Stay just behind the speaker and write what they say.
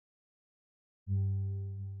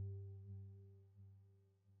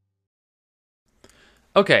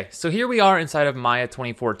Okay, so here we are inside of Maya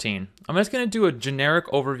 2014. I'm just going to do a generic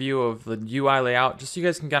overview of the UI layout just so you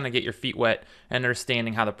guys can kind of get your feet wet and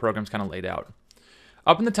understanding how the program's kind of laid out.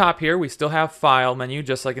 Up in the top here, we still have File menu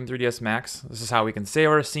just like in 3ds Max. This is how we can save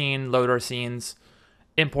our scene, load our scenes,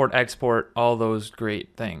 import, export, all those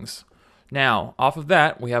great things. Now, off of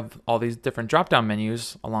that, we have all these different drop-down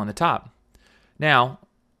menus along the top. Now,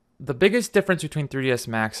 the biggest difference between 3ds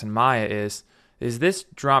Max and Maya is this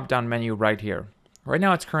drop-down menu right here. Right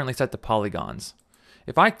now it's currently set to polygons.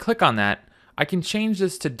 If I click on that, I can change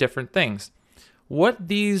this to different things. What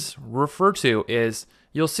these refer to is,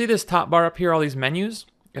 you'll see this top bar up here, all these menus.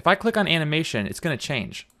 If I click on animation, it's going to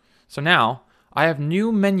change. So now I have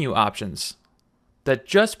new menu options that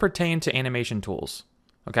just pertain to animation tools.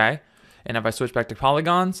 Okay? And if I switch back to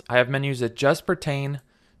polygons, I have menus that just pertain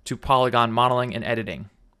to polygon modeling and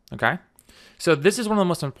editing. Okay? So this is one of the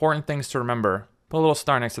most important things to remember. Put a little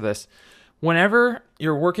star next to this. Whenever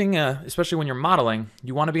you're working, especially when you're modeling,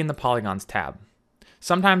 you want to be in the Polygons tab.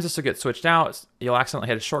 Sometimes this will get switched out. You'll accidentally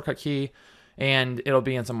hit a shortcut key, and it'll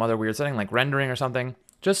be in some other weird setting like rendering or something.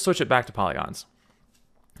 Just switch it back to Polygons.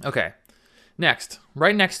 Okay, next,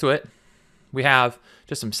 right next to it, we have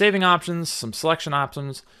just some saving options, some selection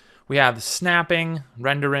options. We have snapping,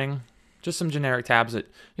 rendering, just some generic tabs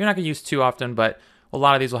that you're not going to use too often, but a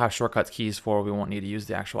lot of these will have shortcut keys for. We won't need to use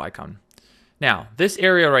the actual icon. Now, this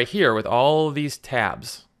area right here with all of these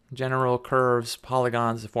tabs, general, curves,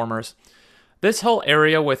 polygons, deformers, this whole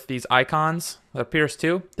area with these icons that appears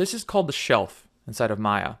too, this is called the shelf inside of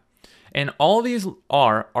Maya. And all these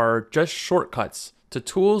are just shortcuts to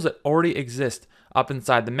tools that already exist up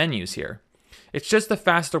inside the menus here. It's just a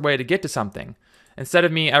faster way to get to something. Instead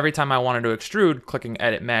of me, every time I wanted to extrude, clicking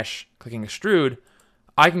Edit Mesh, clicking Extrude,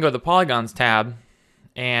 I can go to the Polygons tab,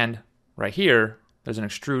 and right here, there's an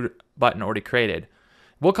Extrude button already created.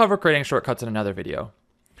 We'll cover creating shortcuts in another video.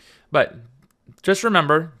 But just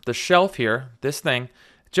remember, the shelf here, this thing,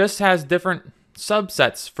 just has different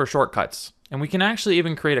subsets for shortcuts. And we can actually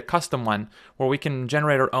even create a custom one where we can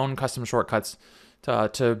generate our own custom shortcuts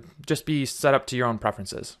to just be set up to your own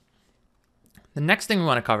preferences. The next thing we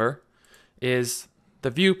want to cover is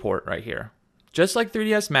the viewport right here. Just like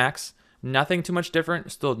 3ds Max, nothing too much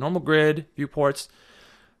different, still normal grid, viewports.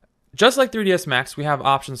 Just like 3ds Max, we have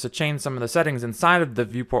options to change some of the settings inside of the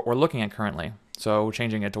viewport we're looking at currently. So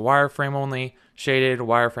changing it to wireframe only, shaded,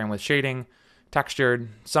 wireframe with shading, textured,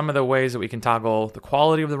 some of the ways that we can toggle the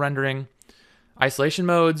quality of the rendering, isolation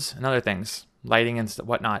modes, and other things, lighting and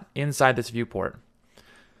whatnot inside this viewport.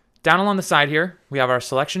 Down along the side here, we have our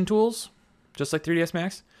selection tools, just like 3ds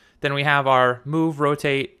Max. Then we have our move,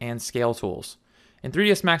 rotate, and scale tools. In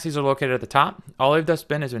 3ds Max, these are located at the top. All they've just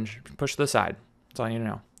been is been pushed to the side. That's all you need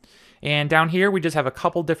to know. And down here, we just have a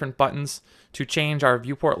couple different buttons to change our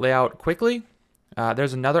viewport layout quickly.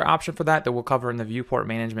 There's another option for that we'll cover in the viewport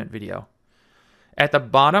management video. At the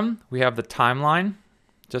bottom, we have the timeline,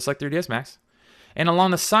 just like 3ds Max. And along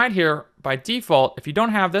the side here, by default, if you don't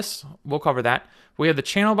have this, we'll cover that. We have the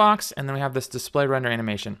channel box, and then we have this display render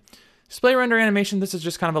animation. Display render animation, this is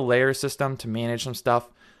just kind of a layer system to manage some stuff.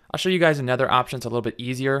 I'll show you guys another option that's a little bit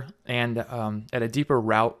easier and at a deeper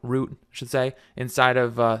root, I should say, inside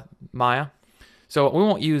of Maya. So we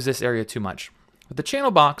won't use this area too much. But the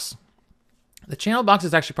channel box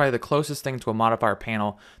is actually probably the closest thing to a modifier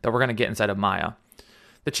panel that we're going to get inside of Maya.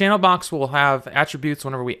 The channel box will have attributes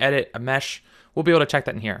whenever we edit a mesh. We'll be able to check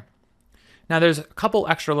that in here. Now there's a couple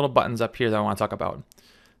extra little buttons up here that I want to talk about.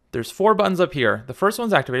 There's 4 buttons up here. The first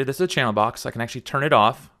one's activated. This is a channel box. I can actually turn it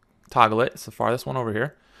off, toggle it. It's the farthest one over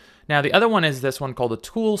here. Now the other one is this one called the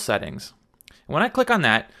tool settings. And when I click on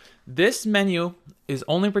that, this menu is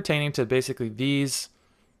only pertaining to basically these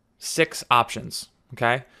 6 options.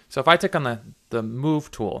 Okay, so if I click on the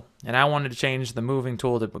move tool and I wanted to change the moving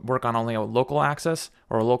tool to work on only a local axis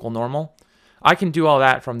or a local normal, I can do all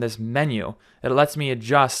that from this menu. It lets me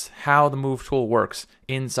adjust how the move tool works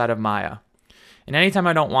inside of Maya. And anytime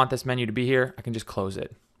I don't want this menu to be here, I can just close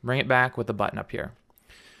it, bring it back with the button up here.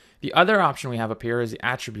 The other option we have up here is the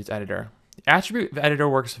attributes editor. The attribute editor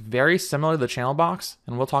works very similar to the channel box,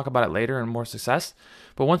 and we'll talk about it later in more success.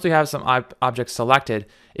 But once we have some objects selected,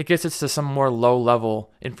 it gets us to some more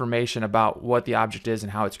low-level information about what the object is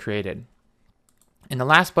and how it's created. And the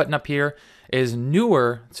last button up here is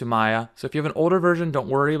newer to Maya. So if you have an older version, don't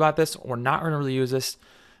worry about this. We're not going to really use this.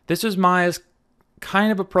 This is Maya's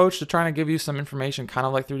kind of approach to trying to give you some information, kind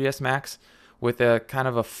of like 3ds Max, with a kind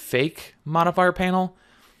of a fake modifier panel.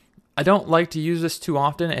 I don't like to use this too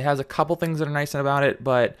often. It has a couple things that are nice about it,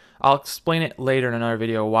 but I'll explain it later in another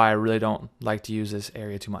video why I really don't like to use this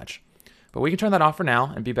area too much. But we can turn that off for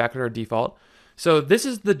now and be back at our default. So this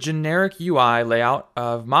is the generic UI layout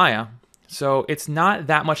of Maya. So it's not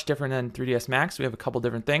that much different than 3ds Max. We have a couple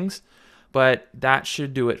different things, but that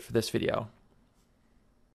should do it for this video.